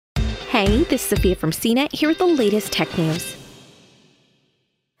Hey, this is Sophia from CNET here with the latest tech news.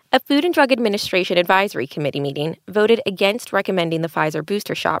 A Food and Drug Administration Advisory Committee meeting voted against recommending the Pfizer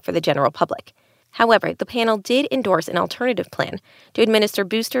booster shot for the general public. However, the panel did endorse an alternative plan to administer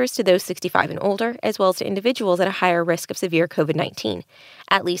boosters to those 65 and older, as well as to individuals at a higher risk of severe COVID-19,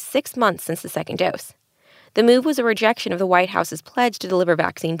 at least 6 months since the second dose. The move was a rejection of the White House's pledge to deliver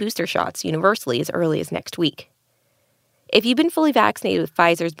vaccine booster shots universally as early as next week. If you've been fully vaccinated with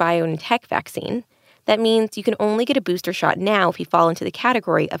Pfizer's BioNTech vaccine, that means you can only get a booster shot now if you fall into the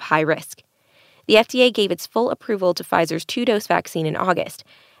category of high risk. The FDA gave its full approval to Pfizer's 2-dose vaccine in August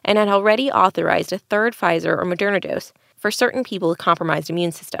and had already authorized a third Pfizer or Moderna dose for certain people with compromised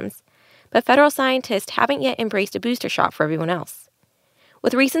immune systems. But federal scientists haven't yet embraced a booster shot for everyone else.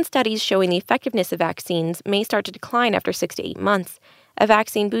 With recent studies showing the effectiveness of vaccines may start to decline after 6 to 8 months, a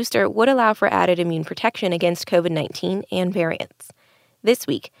vaccine booster would allow for added immune protection against COVID-19 and variants. This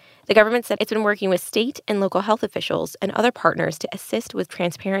week, the government said it's been working with state and local health officials and other partners to assist with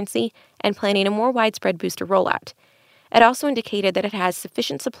transparency and planning a more widespread booster rollout. It also indicated that it has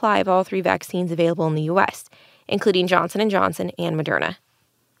sufficient supply of all 3 vaccines available in the U.S., including Johnson & Johnson and Moderna.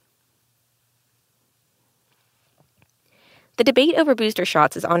 The debate over booster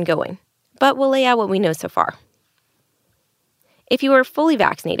shots is ongoing, but we'll lay out what we know so far. If you are fully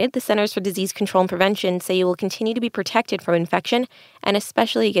vaccinated, the Centers for Disease Control and Prevention say you will continue to be protected from infection and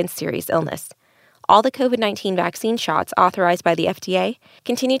especially against serious illness. All the COVID-19 vaccine shots authorized by the FDA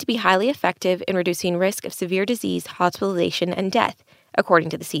continue to be highly effective in reducing risk of severe disease, hospitalization, and death, according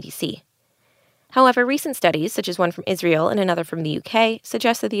to the CDC. However, recent studies, such as one from Israel and another from the UK,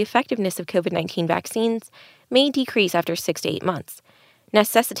 suggest that the effectiveness of COVID-19 vaccines may decrease after 6 to 8 months,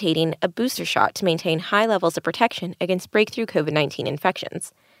 necessitating a booster shot to maintain high levels of protection against breakthrough COVID-19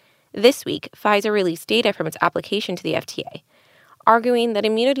 infections. This week, Pfizer released data from its application to the FDA, arguing that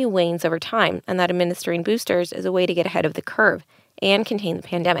immunity wanes over time and that administering boosters is a way to get ahead of the curve and contain the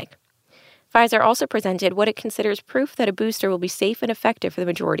pandemic. Pfizer also presented what it considers proof that a booster will be safe and effective for the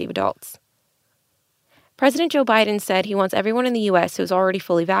majority of adults. President Joe Biden said he wants everyone in the U.S. who is already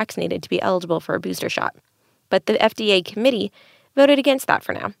fully vaccinated to be eligible for a booster shot, but the FDA committee voted against that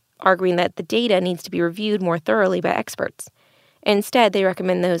for now, arguing that the data needs to be reviewed more thoroughly by experts. Instead, they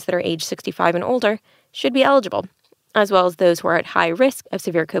recommend those that are age 65 and older should be eligible, as well as those who are at high risk of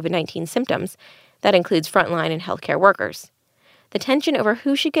severe COVID-19 symptoms. That includes frontline and healthcare workers. The tension over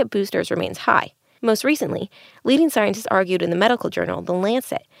who should get boosters remains high. Most recently, leading scientists argued in the medical journal The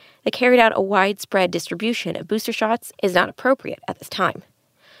Lancet that carried out a widespread distribution of booster shots is not appropriate at this time.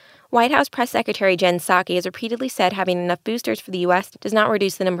 White House Press Secretary Jen Psaki has repeatedly said having enough boosters for the U.S. does not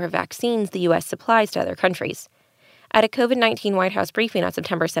reduce the number of vaccines the U.S. supplies to other countries. At a COVID-19 White House briefing on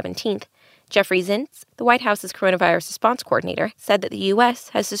September 17th, Jeffrey Zients, the White House's coronavirus response coordinator, said that the U.S.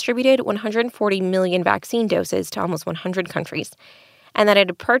 has distributed 140 million vaccine doses to almost 100 countries, and that it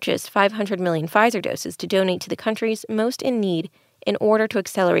had purchased 500 million Pfizer doses to donate to the countries most in need in order to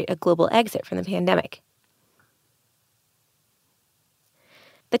accelerate a global exit from the pandemic.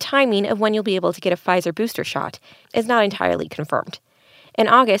 The timing of when you'll be able to get a Pfizer booster shot is not entirely confirmed. In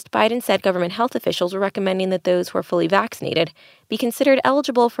August, Biden said government health officials were recommending that those who are fully vaccinated be considered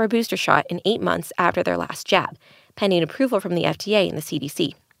eligible for a booster shot in 8 months after their last jab, pending approval from the FDA and the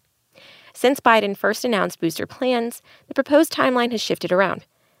CDC. Since Biden first announced booster plans, the proposed timeline has shifted around.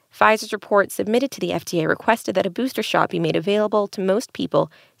 Pfizer's report submitted to the FDA requested that a booster shot be made available to most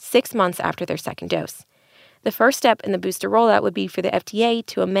people 6 months after their second dose. The first step in the booster rollout would be for the FDA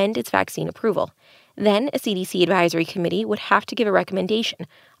to amend its vaccine approval. Then a CDC advisory committee would have to give a recommendation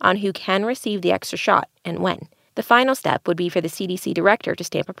on who can receive the extra shot and when. The final step would be for the CDC director to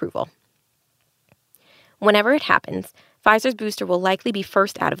stamp approval. Whenever it happens, Pfizer's booster will likely be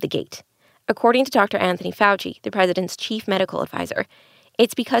first out of the gate. According to Dr. Anthony Fauci, the president's chief medical advisor,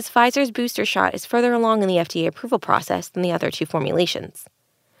 it's because Pfizer's booster shot is further along in the FDA approval process than the other 2 formulations.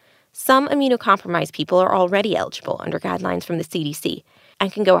 Some immunocompromised people are already eligible under guidelines from the CDC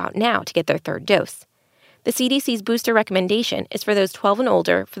and can go out now to get their 3rd dose. The CDC's booster recommendation is for those 12 and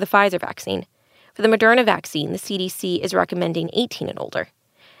older for the Pfizer vaccine. For the Moderna vaccine, the CDC is recommending 18 and older.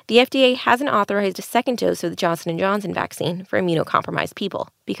 The FDA hasn't authorized a 2nd dose of the Johnson & Johnson vaccine for immunocompromised people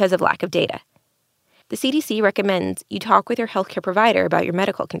because of lack of data. The CDC recommends you talk with your healthcare provider about your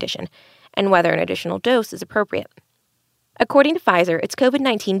medical condition and whether an additional dose is appropriate. According to Pfizer, its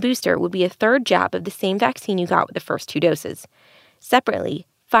COVID-19 booster would be a 3rd jab of the same vaccine you got with the first 2 doses. Separately,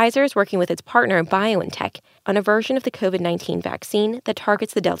 Pfizer is working with its partner BioNTech on a version of the COVID-19 vaccine that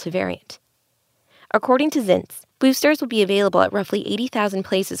targets the Delta variant. According to Zients, boosters will be available at roughly 80,000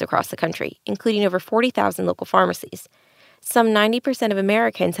 places across the country, including over 40,000 local pharmacies. Some 90% of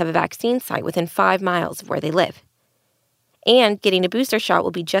Americans have a vaccine site within 5 miles of where they live. And getting a booster shot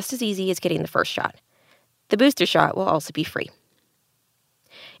will be just as easy as getting the first shot. The booster shot will also be free.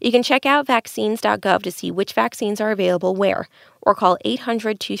 You can check out vaccines.gov to see which vaccines are available where, or call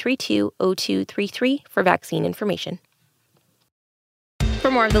 800-232-0233 for vaccine information.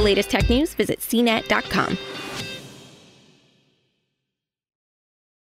 For more of the latest tech news, visit cnet.com.